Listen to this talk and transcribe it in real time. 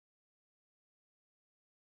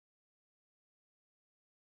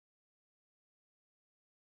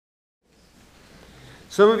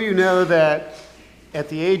Some of you know that at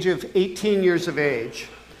the age of 18 years of age,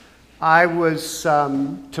 I was,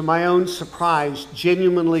 to my own surprise,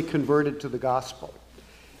 genuinely converted to the gospel.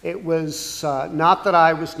 It was not that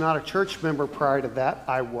I was not a church member prior to that,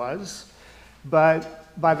 I was,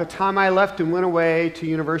 but by the time I left and went away to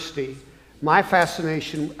university, my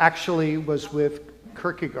fascination actually was with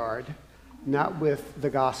Kierkegaard, not with the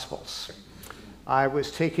Gospels. I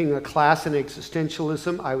was taking a class in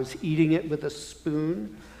existentialism. I was eating it with a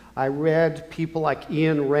spoon. I read people like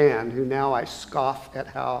Ayn Rand, who now I scoff at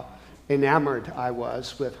how enamored I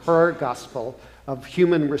was with her gospel of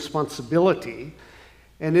human responsibility.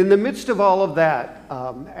 And in the midst of all of that,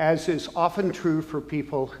 as is often true for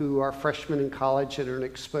people who are freshmen in college and are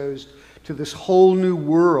exposed to this whole new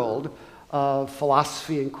world of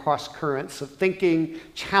philosophy and cross currents of thinking,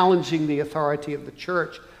 challenging the authority of the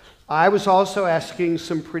church, I was also asking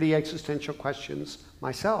some pretty existential questions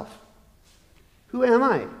myself. Who am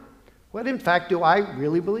I? What, in fact, do I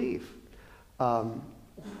really believe?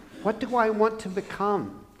 What do I want to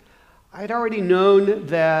become? I'd already known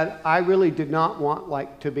that I really did not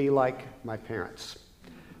want to be like my parents.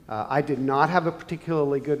 I did not have a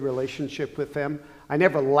particularly good relationship with them. I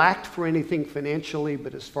never lacked for anything financially,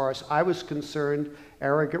 but as far as I was concerned,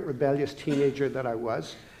 arrogant, rebellious teenager that I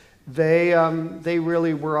was, they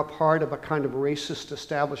really were a part of a kind of racist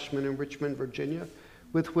establishment in Richmond, Virginia,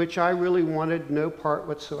 with which I really wanted no part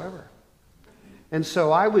whatsoever. And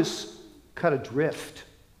so I was cut adrift.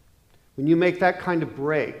 When you make that kind of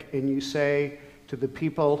break and you say to the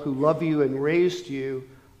people who love you and raised you,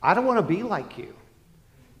 I don't want to be like you,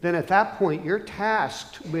 then at that point you're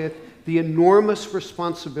tasked with the enormous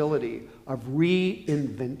responsibility of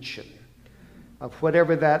reinvention, of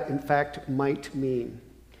whatever that in fact might mean.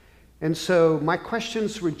 And so my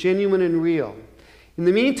questions were genuine and real. In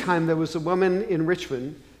the meantime, there was a woman in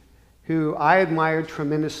Richmond who I admired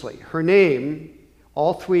tremendously. Her name,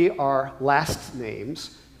 all three are last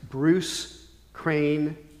names, Bruce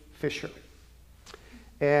Crane Fisher.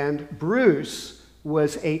 And Bruce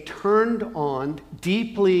was a turned-on,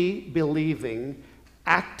 deeply believing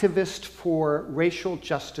activist for racial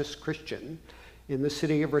justice Christian in the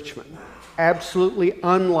city of Richmond, absolutely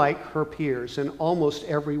unlike her peers in almost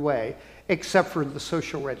every way, except for the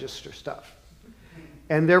social register stuff.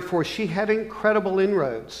 And therefore, she had incredible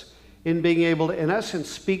inroads in being able to, in essence,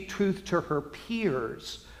 speak truth to her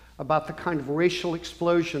peers about the kind of racial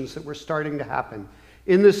explosions that were starting to happen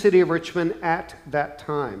in the city of Richmond at that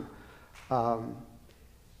time.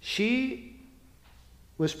 She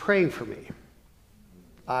was praying for me.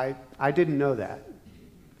 I didn't know that,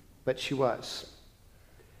 but she was.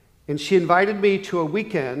 And she invited me to a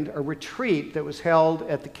weekend, a retreat that was held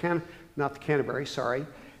at the Canterbury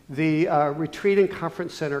Retreat and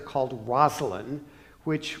Conference Center called Rosalind,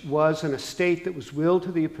 which was an estate that was willed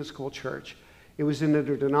to the Episcopal Church. It was an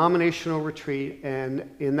interdenominational retreat, and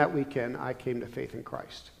in that weekend, I came to faith in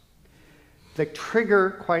Christ. The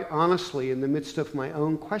trigger, quite honestly, in the midst of my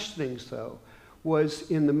own questionings, though, was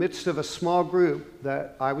in the midst of a small group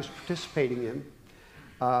that I was participating in.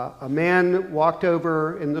 A man walked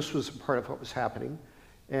over, and this was a part of what was happening,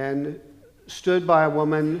 and stood by a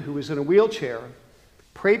woman who was in a wheelchair,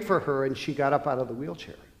 prayed for her, and she got up out of the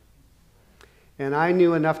wheelchair. And I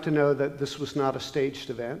knew enough to know that this was not a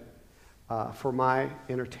staged event for my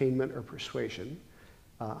entertainment or persuasion.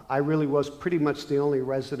 I really was pretty much the only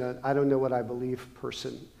resident, I don't know what I believe,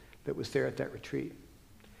 person that was there at that retreat.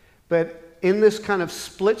 But in this kind of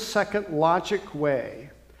split-second logic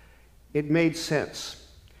way, it made sense.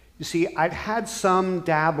 You see, I'd had some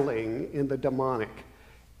dabbling in the demonic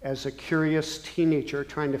as a curious teenager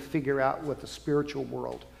trying to figure out what the spiritual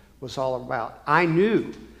world was all about. I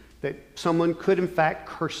knew that someone could, in fact,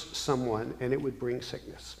 curse someone and it would bring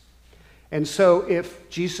sickness. And so if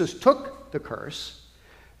Jesus took the curse,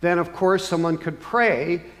 then of course someone could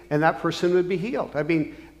pray and that person would be healed. I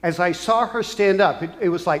mean, as I saw her stand up, it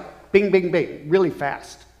was like bing, bing, bing, really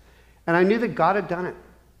fast. And I knew that God had done it.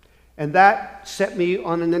 And that set me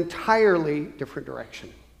on an entirely different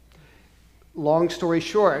direction. Long story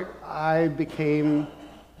short, I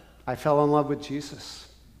fell in love with Jesus.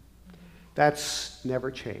 That's never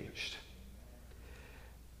changed.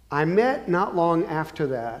 I met, not long after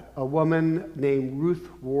that, a woman named Ruth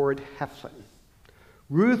Ward Heflin.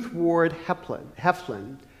 Ruth Ward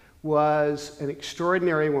Heflin was an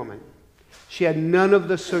extraordinary woman. She had none of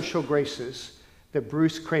the social graces that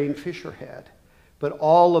Bruce Crane Fisher had, but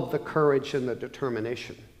all of the courage and the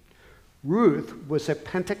determination. Ruth was a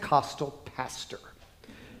Pentecostal pastor.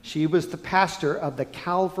 She was the pastor of the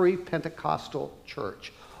Calvary Pentecostal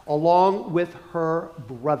Church, along with her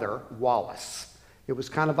brother, Wallace. It was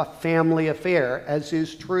kind of a family affair, as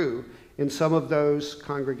is true in some of those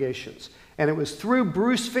congregations. And it was through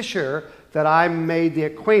Bruce Fisher that I made the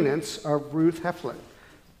acquaintance of Ruth Heflin.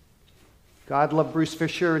 God loved Bruce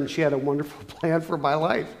Fisher, and she had a wonderful plan for my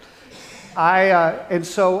life. And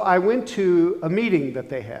so I went to a meeting that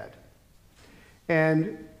they had.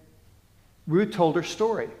 And Ruth told her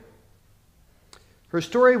story. Her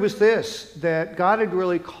story was this, that God had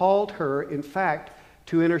really called her, in fact,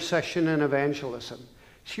 to intercession and evangelism.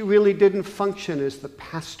 She really didn't function as the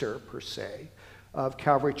pastor, per se, of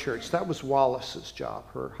Calvary Church. That was Wallace's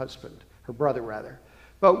job, her husband, her brother, rather.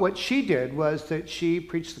 But what she did was that she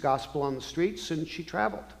preached the gospel on the streets and she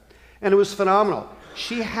traveled. And it was phenomenal.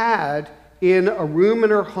 She had, in a room in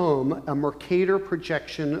her home, a Mercator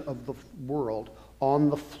projection of the world on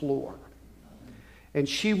the floor. And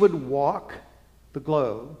she would walk the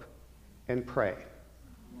globe and pray.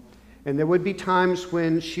 And there would be times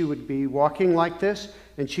when she would be walking like this,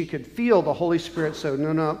 and she could feel the Holy Spirit say,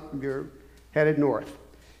 no, you're headed north.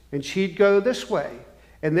 And she'd go this way.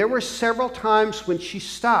 And there were several times when she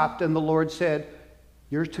stopped, and the Lord said,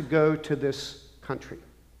 you're to go to this country.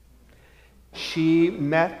 She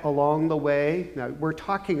met along the way, now we're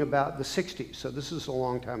talking about the 60s, so this is a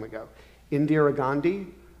long time ago, Indira Gandhi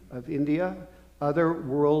of India, other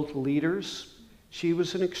world leaders. She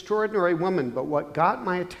was an extraordinary woman, but what got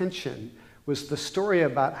my attention was the story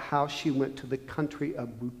about how she went to the country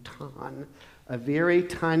of Bhutan, a very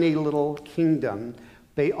tiny little kingdom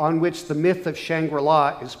on which the myth of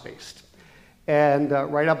Shangri-La is based, and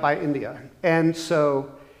right up by India. And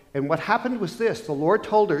what happened was this: the Lord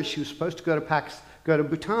told her she was supposed to go to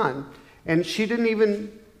Bhutan, and she didn't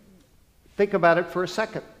even think about it for a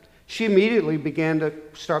second. She immediately began to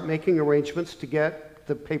start making arrangements to get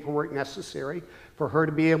the paperwork necessary for her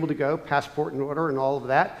to be able to go, passport in order and all of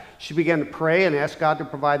that. She began to pray and ask God to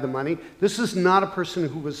provide the money. This is not a person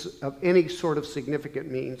who was of any sort of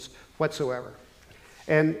significant means whatsoever.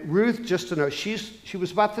 And Ruth, just to know, she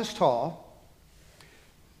was about this tall,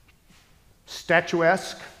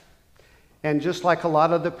 statuesque, and just like a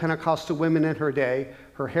lot of the Pentecostal women in her day,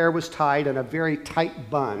 her hair was tied in a very tight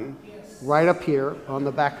bun right up here on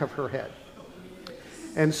the back of her head.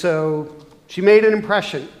 And so she made an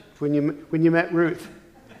impression when you met Ruth.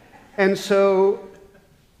 And so,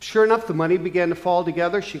 sure enough, the money began to fall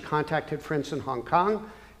together. She contacted friends in Hong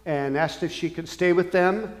Kong and asked if she could stay with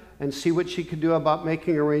them and see what she could do about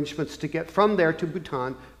making arrangements to get from there to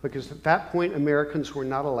Bhutan, because at that point, Americans were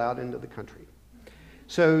not allowed into the country.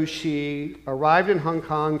 So she arrived in Hong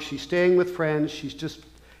Kong. She's staying with friends. She's just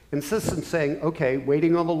insistent, saying, okay,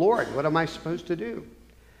 waiting on the Lord. What am I supposed to do?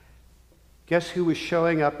 Guess who was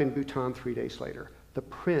showing up in Bhutan 3 days later? The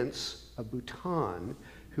Prince of Bhutan,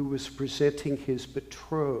 who was presenting his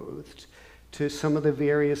betrothed to some of the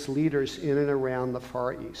various leaders in and around the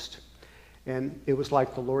Far East. And it was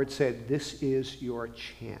like the Lord said, this is your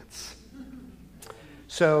chance.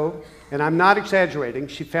 So, and I'm not exaggerating,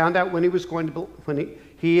 she found out when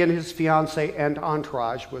he and his fiancée and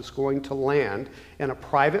entourage was going to land in a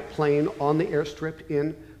private plane on the airstrip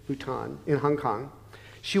in Bhutan, in Hong Kong.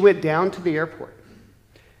 She went down to the airport.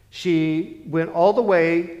 She went all the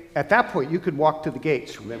way. At that point, you could walk to the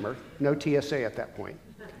gates, remember? No TSA at that point.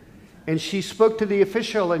 And she spoke to the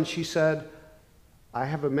official and she said, I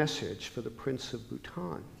have a message for the Prince of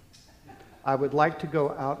Bhutan. I would like to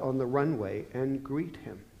go out on the runway and greet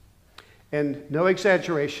him. And no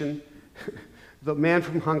exaggeration, the man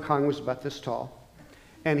from Hong Kong was about this tall.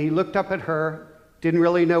 And he looked up at her, didn't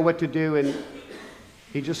really know what to do, and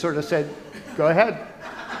he just sort of said, go ahead.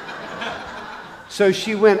 So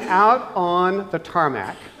she went out on the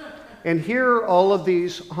tarmac, and here are all of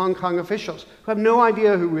these Hong Kong officials who have no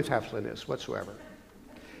idea who Ruth Heflin is whatsoever.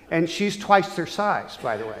 And she's twice their size,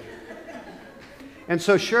 by the way. And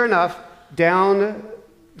so sure enough, down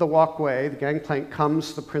the walkway, the gangplank,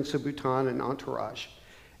 comes the Prince of Bhutan and entourage.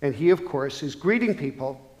 And he, of course, is greeting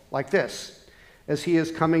people like this as he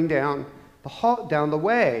is coming down the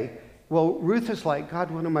way. Well, Ruth is like,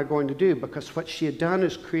 God, what am I going to do? Because what she had done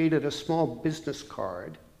is created a small business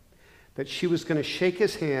card that she was going to shake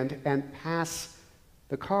his hand and pass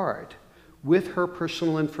the card with her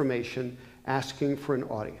personal information, asking for an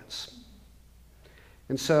audience.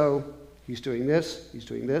 And so he's doing this, he's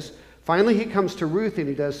doing this. Finally, he comes to Ruth and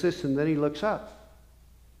he does this, and then he looks up.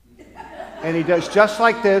 And he does just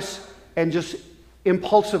like this, and just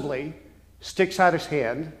impulsively sticks out his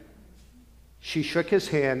hand. She shook his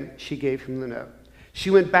hand. She gave him the note. She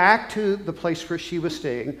went back to the place where she was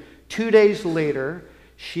staying. 2 days later,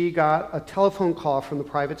 she got a telephone call from the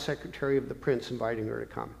private secretary of the prince inviting her to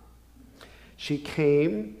come. She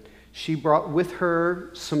came. She brought with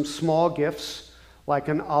her some small gifts, like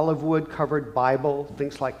an olive wood covered Bible,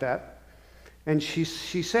 things like that. And she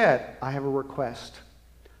said, I have a request.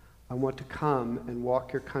 I want to come and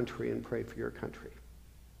walk your country and pray for your country.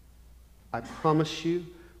 I promise you,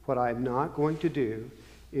 what I'm not going to do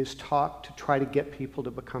is talk to try to get people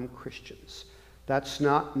to become Christians. That's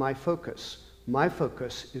not my focus. My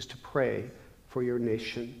focus is to pray for your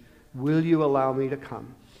nation. Will you allow me to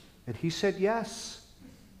come? And he said yes.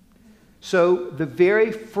 So the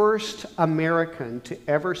very first American to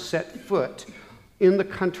ever set foot in the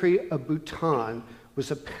country of Bhutan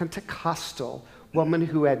was a Pentecostal woman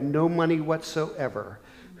who had no money whatsoever,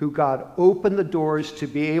 who God opened the doors to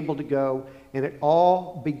be able to go, and it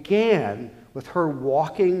all began with her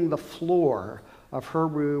walking the floor of her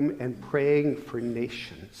room and praying for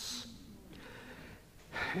nations.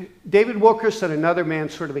 David Wilkerson, another man,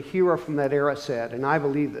 sort of a hero from that era, said, and I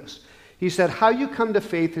believe this, he said, how you come to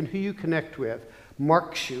faith and who you connect with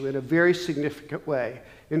marks you in a very significant way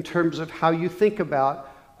in terms of how you think about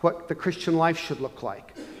what the Christian life should look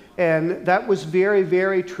like. And that was very,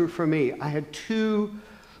 very true for me. I had two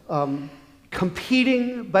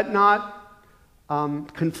competing but not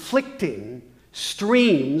conflicting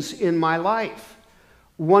streams in my life.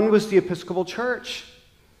 One was the Episcopal Church,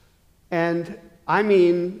 and I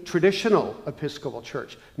mean traditional Episcopal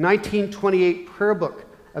Church, 1928 prayer book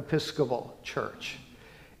Episcopal Church,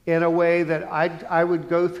 in a way that I would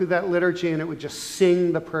go through that liturgy and it would just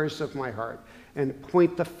sing the prayers of my heart and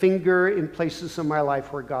point the finger in places in my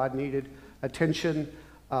life where God needed attention.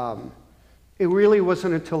 It really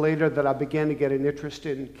wasn't until later that I began to get an interest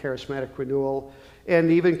in charismatic renewal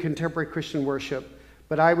and even contemporary Christian worship,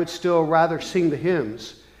 but I would still rather sing the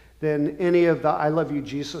hymns than any of the I Love You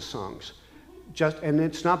Jesus songs. And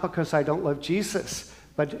it's not because I don't love Jesus,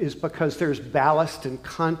 but it's because there's ballast and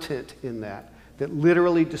content in that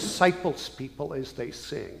literally disciples people as they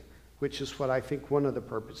sing, which is what I think one of the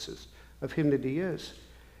purposes of hymnody is.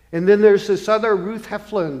 And then there's this other Ruth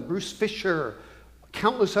Heflin, Bruce Fisher,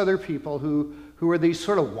 countless other people who are these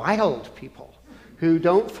sort of wild people who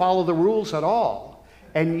don't follow the rules at all.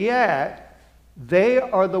 And yet, they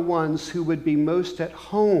are the ones who would be most at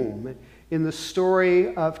home in the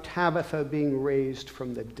story of Tabitha being raised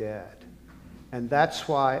from the dead. And that's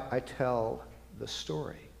why I tell the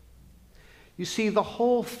story. You see, the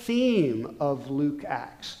whole theme of Luke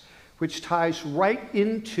Acts, which ties right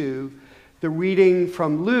into the reading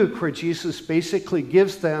from Luke, where Jesus basically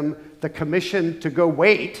gives them the commission to go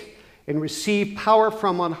wait and receive power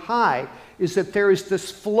from on high, is that there is this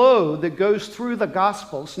flow that goes through the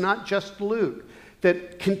Gospels, not just Luke,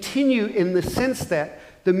 that continue in the sense that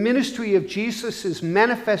the ministry of Jesus is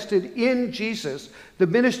manifested in Jesus. The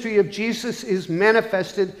ministry of Jesus is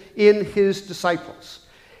manifested in his disciples.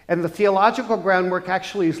 And the theological groundwork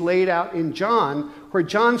actually is laid out in John, where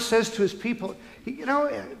John says to his people, you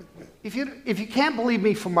know, if you can't believe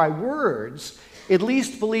me for my words, at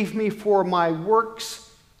least believe me for my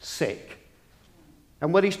works' sake.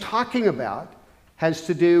 And what he's talking about has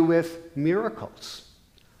to do with miracles,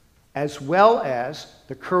 as well as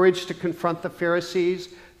the courage to confront the Pharisees,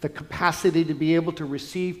 the capacity to be able to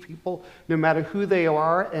receive people no matter who they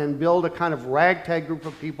are and build a kind of ragtag group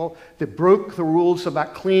of people that broke the rules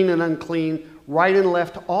about clean and unclean, right and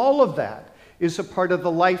left. All of that is a part of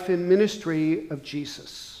the life and ministry of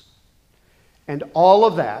Jesus. And all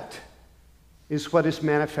of that is what is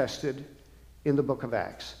manifested in the book of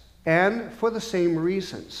Acts. And for the same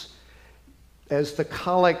reasons, as the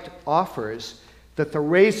collect offers, that the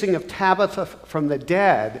raising of Tabitha from the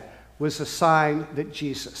dead was a sign that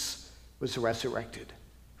Jesus was resurrected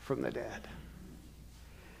from the dead.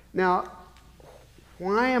 Now,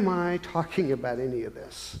 why am I talking about any of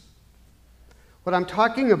this? What I'm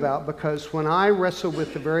talking about, because when I wrestle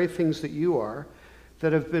with the very things that you are,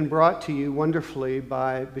 that have been brought to you wonderfully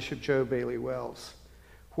by Bishop Joe Bailey Wells,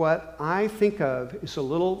 what I think of is a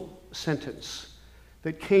little sentence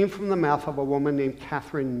that came from the mouth of a woman named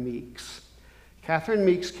Catherine Meeks. Catherine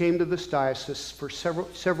Meeks came to this diocese for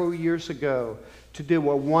several years ago to do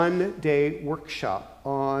a one-day workshop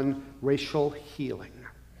on racial healing.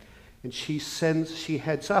 And she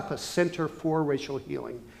heads up a Center for Racial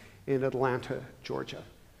Healing in Atlanta, Georgia.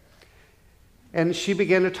 And she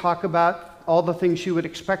began to talk about all the things you would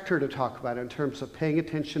expect her to talk about in terms of paying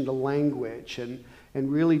attention to language and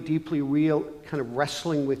really deeply real kind of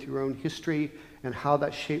wrestling with your own history and how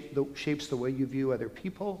that shapes the way you view other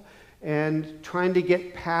people, and trying to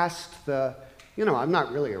get past the, I'm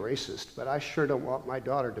not really a racist, but I sure don't want my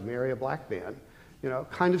daughter to marry a black man,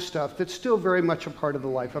 kind of stuff that's still very much a part of the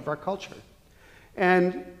life of our culture.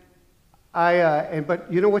 And but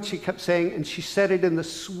you know what she kept saying? And she said it in the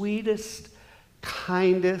sweetest,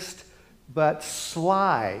 kindest, but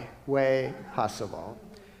sly way possible,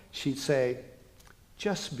 she'd say,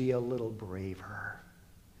 just be a little braver.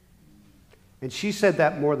 And she said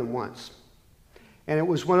that more than once. And it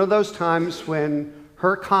was one of those times when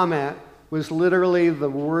her comment was literally the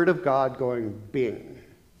Word of God going bing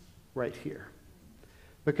right here.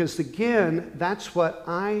 Because again, that's what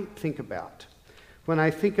I think about when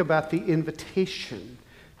I think about the invitation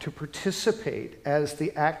to participate, as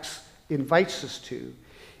the Acts invites us to,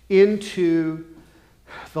 into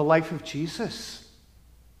the life of Jesus.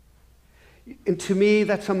 And to me,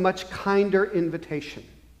 that's a much kinder invitation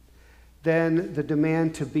than the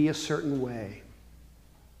demand to be a certain way.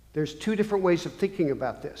 There's two different ways of thinking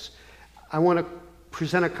about this. I want to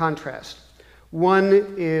present a contrast.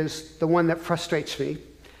 One is the one that frustrates me,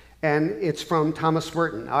 and it's from Thomas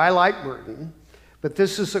Merton. Now, I like Merton, but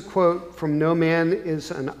this is a quote from No Man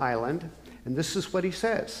is an Island, and this is what he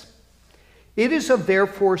says. It is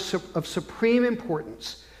therefore of supreme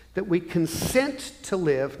importance that we consent to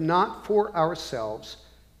live not for ourselves,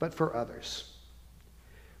 but for others.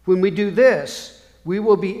 When we do this, we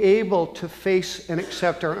will be able to face and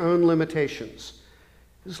accept our own limitations.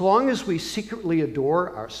 As long as we secretly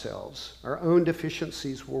adore ourselves, our own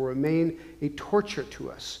deficiencies will remain a torture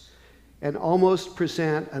to us and almost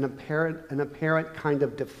present an apparent kind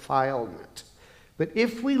of defilement. But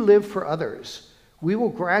if we live for others, we will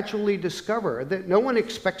gradually discover that no one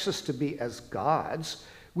expects us to be as gods.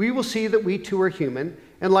 We will see that we too are human,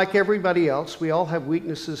 and like everybody else, we all have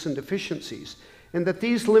weaknesses and deficiencies, and that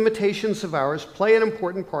these limitations of ours play an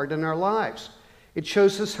important part in our lives. It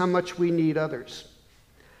shows us how much we need others.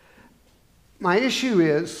 My issue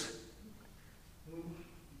is,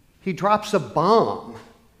 he drops a bomb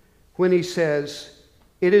when he says,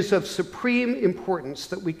 it is of supreme importance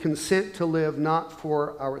that we consent to live not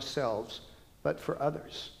for ourselves, but for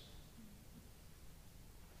others.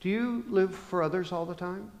 Do you live for others all the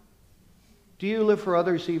time? Do you live for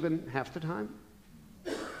others even half the time?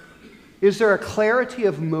 Is there a clarity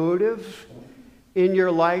of motive in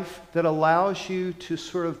your life that allows you to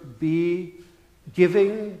sort of be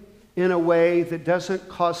giving in a way that doesn't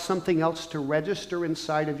cause something else to register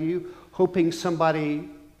inside of you, hoping somebody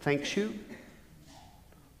thanks you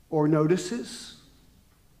or notices?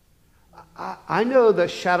 I know the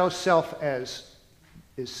shadow self, as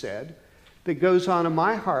is said, that goes on in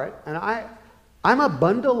my heart, and I'm a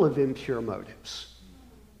bundle of impure motives.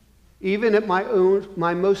 Even at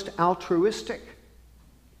my most altruistic.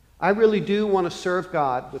 I really do want to serve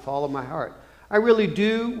God with all of my heart. I really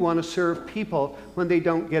do want to serve people when they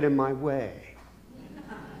don't get in my way.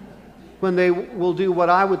 When they will do what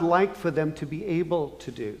I would like for them to be able to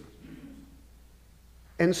do.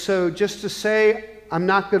 And so just to say, I'm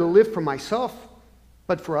not going to live for myself,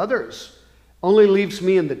 but for others, only leaves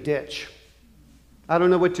me in the ditch. I don't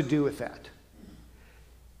know what to do with that.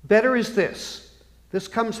 Better is this. This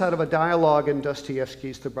comes out of a dialogue in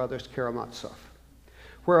Dostoevsky's The Brothers Karamazov,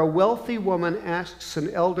 where a wealthy woman asks an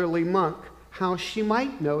elderly monk how she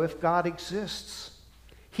might know if God exists.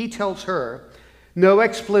 He tells her, no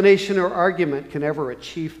explanation or argument can ever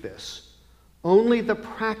achieve this, only the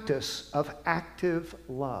practice of active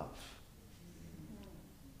love.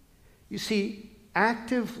 You see,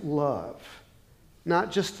 active love,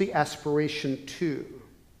 not just the aspiration to,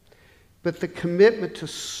 but the commitment to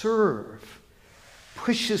serve,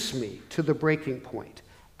 pushes me to the breaking point,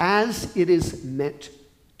 as it is meant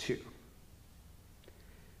to.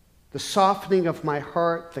 The softening of my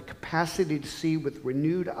heart, the capacity to see with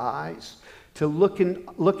renewed eyes, to look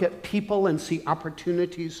at people and see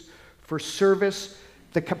opportunities for service,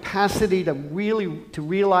 the capacity to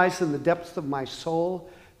realize in the depths of my soul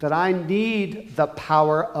that I need the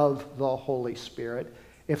power of the Holy Spirit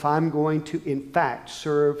if I'm going to, in fact,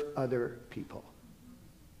 serve other people.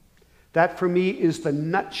 That for me is the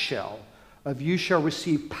nutshell of you shall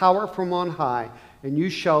receive power from on high, and you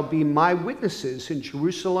shall be my witnesses in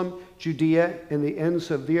Jerusalem, Judea, and the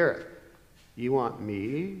ends of the earth. You want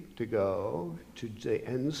me to go to the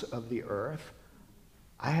ends of the earth?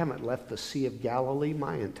 I haven't left the Sea of Galilee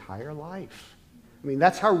my entire life. I mean,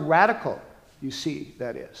 that's how radical you see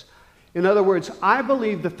that is. In other words, I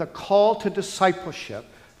believe that the call to discipleship,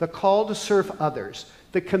 the call to serve others,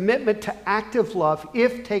 the commitment to active love,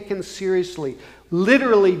 if taken seriously,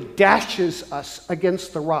 literally dashes us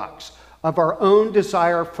against the rocks of our own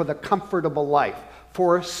desire for the comfortable life,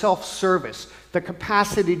 for self-service, the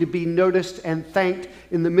capacity to be noticed and thanked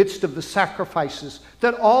in the midst of the sacrifices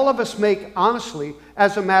that all of us make, honestly,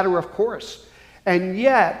 as a matter of course. And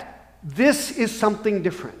yet, this is something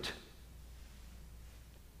different.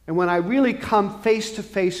 And when I really come face to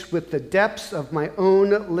face with the depths of my own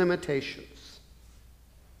limitations,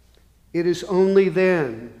 It is only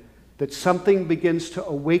then that something begins to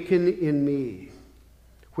awaken in me,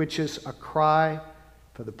 which is a cry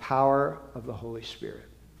for the power of the Holy Spirit.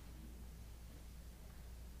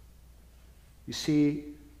 You see,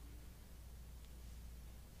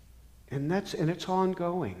 and it's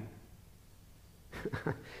ongoing.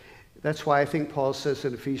 That's why I think Paul says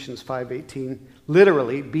in Ephesians 5:18,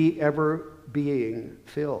 literally, be ever being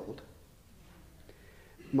filled.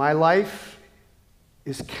 My life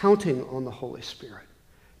is counting on the Holy Spirit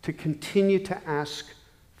to continue to ask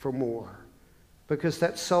for more, because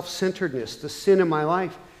that self-centeredness, the sin in my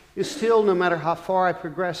life, is still, no matter how far I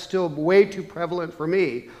progress, still way too prevalent for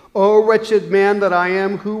me. Oh, wretched man that I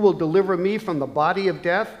am, who will deliver me from the body of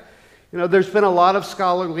death? You know, there's been a lot of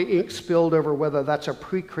scholarly ink spilled over whether that's a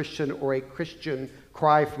pre-Christian or a Christian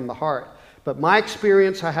cry from the heart. But my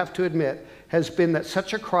experience, I have to admit, has been that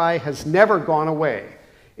such a cry has never gone away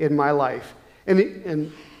in my life.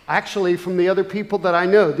 And actually, from the other people that I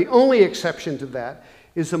know, the only exception to that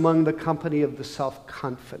is among the company of the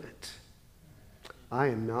self-confident. I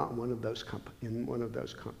am not in one of those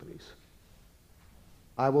companies.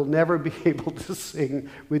 I will never be able to sing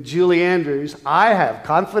with Julie Andrews, I have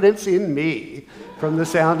confidence in me, from The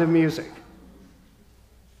Sound of Music.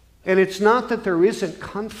 And it's not that there isn't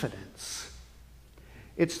confidence.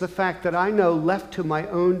 It's the fact that I know, left to my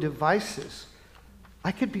own devices,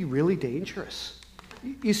 I could be really dangerous.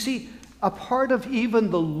 You see, a part of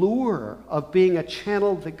even the lure of being a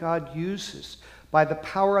channel that God uses by the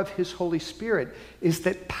power of His Holy Spirit is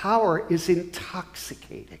that power is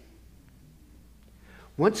intoxicating.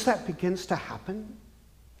 Once that begins to happen,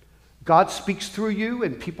 God speaks through you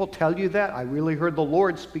and people tell you that. I really heard the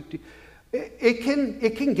Lord speak to you.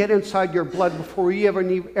 It can get inside your blood before you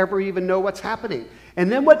ever even know what's happening.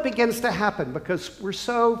 And then what begins to happen, because we're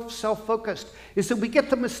so self-focused, is that we get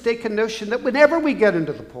the mistaken notion that whenever we get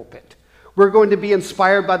into the pulpit, we're going to be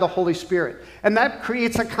inspired by the Holy Spirit. And that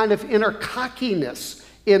creates a kind of inner cockiness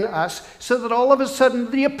in us, so that all of a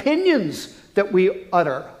sudden the opinions that we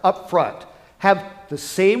utter up front have the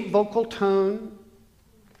same vocal tone,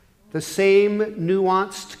 the same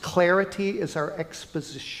nuanced clarity as our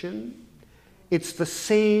exposition. It's the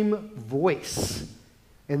same voice.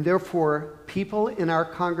 And therefore, people in our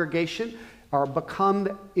congregation are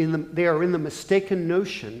in the mistaken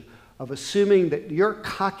notion of assuming that your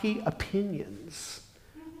cocky opinions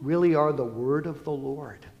really are the word of the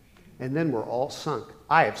Lord. And then we're all sunk.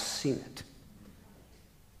 I have seen it.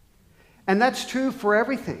 And that's true for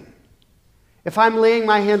everything. If I'm laying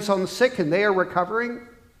my hands on the sick and they are recovering,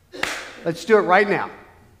 let's do it right now.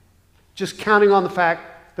 Just counting on the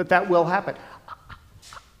fact that that will happen.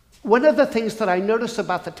 One of the things that I noticed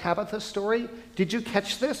about the Tabitha story, did you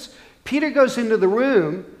catch this? Peter goes into the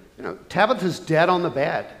room, Tabitha's dead on the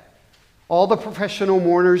bed. All the professional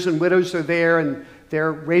mourners and widows are there, and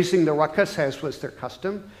they're raising the ruckus, as was their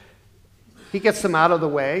custom. He gets them out of the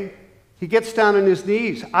way. He gets down on his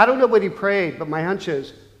knees. I don't know what he prayed, but my hunch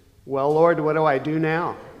is, well, Lord, what do I do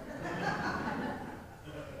now?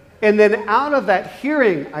 And then out of that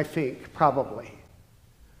hearing, I think, probably,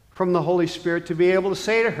 from the Holy Spirit, to be able to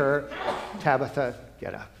say to her, Tabitha,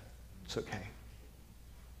 get up. It's okay.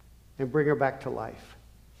 And bring her back to life.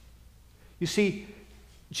 You see,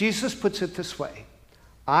 Jesus puts it this way.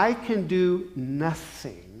 I can do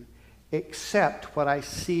nothing except what I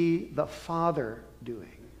see the Father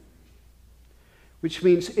doing. Which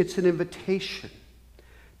means it's an invitation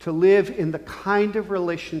to live in the kind of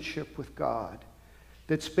relationship with God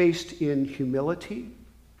that's based in humility,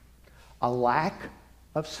 a lack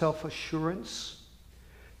of self-assurance,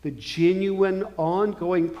 the genuine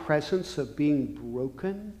ongoing presence of being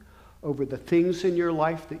broken over the things in your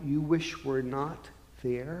life that you wish were not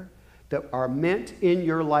there, that are meant in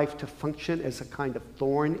your life to function as a kind of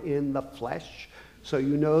thorn in the flesh, so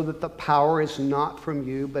you know that the power is not from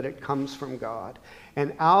you, but it comes from God.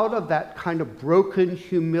 And out of that kind of broken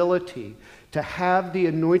humility, to have the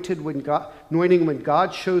anointing when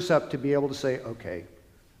God shows up, to be able to say, okay,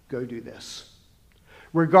 go do this.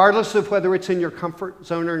 Regardless of whether it's in your comfort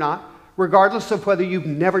zone or not, regardless of whether you've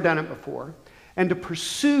never done it before, and to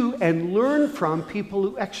pursue and learn from people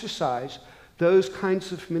who exercise those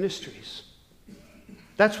kinds of ministries.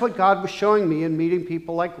 That's what God was showing me in meeting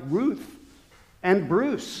people like Ruth and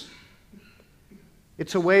Bruce.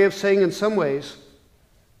 It's a way of saying, in some ways,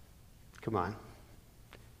 come on,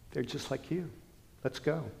 they're just like you. Let's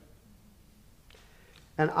go.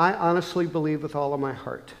 And I honestly believe with all of my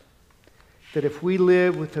heart that if we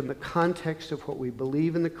live within the context of what we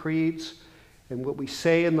believe in the creeds and what we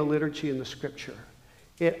say in the liturgy and the scripture,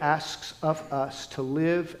 it asks of us to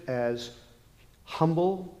live as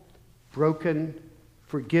humble, broken,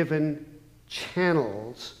 forgiven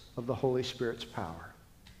channels of the Holy Spirit's power.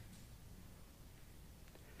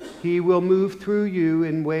 He will move through you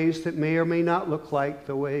in ways that may or may not look like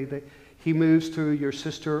the way that he moves through your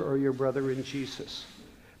sister or your brother in Jesus.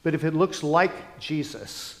 But if it looks like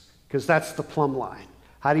Jesus, because that's the plumb line.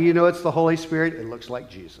 How do you know it's the Holy Spirit? It looks like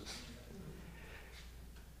Jesus.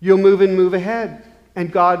 You'll move and move ahead,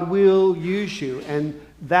 and God will use you. And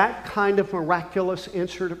that kind of miraculous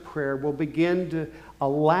answer to prayer will begin to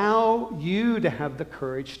allow you to have the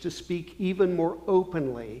courage to speak even more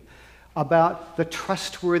openly about the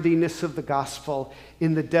trustworthiness of the gospel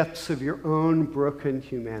in the depths of your own broken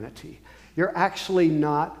humanity. You're actually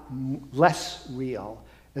not less real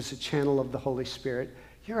as a channel of the Holy Spirit.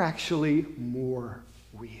 You're actually more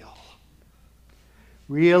real.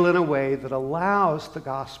 Real in a way that allows the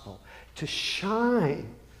gospel to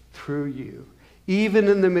shine through you, even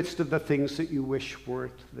in the midst of the things that you wish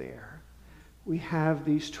weren't there. We have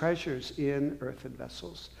these treasures in earthen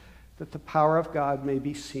vessels, that the power of God may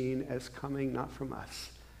be seen as coming not from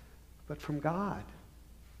us, but from God.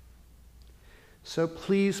 So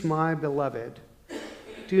please, my beloved,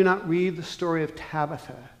 do not read the story of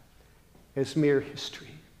Tabitha as mere history.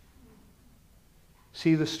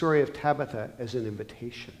 See the story of Tabitha as an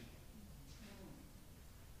invitation.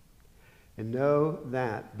 And know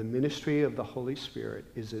that the ministry of the Holy Spirit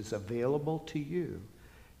is as available to you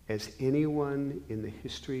as anyone in the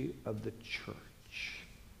history of the church.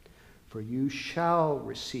 For you shall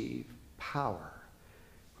receive power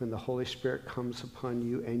when the Holy Spirit comes upon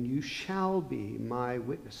you, and you shall be my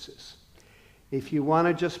witnesses. If you want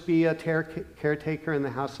to just be a caretaker in the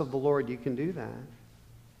house of the Lord, you can do that.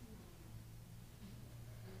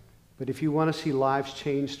 But if you want to see lives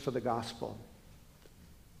changed for the gospel,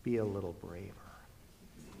 be a little braver.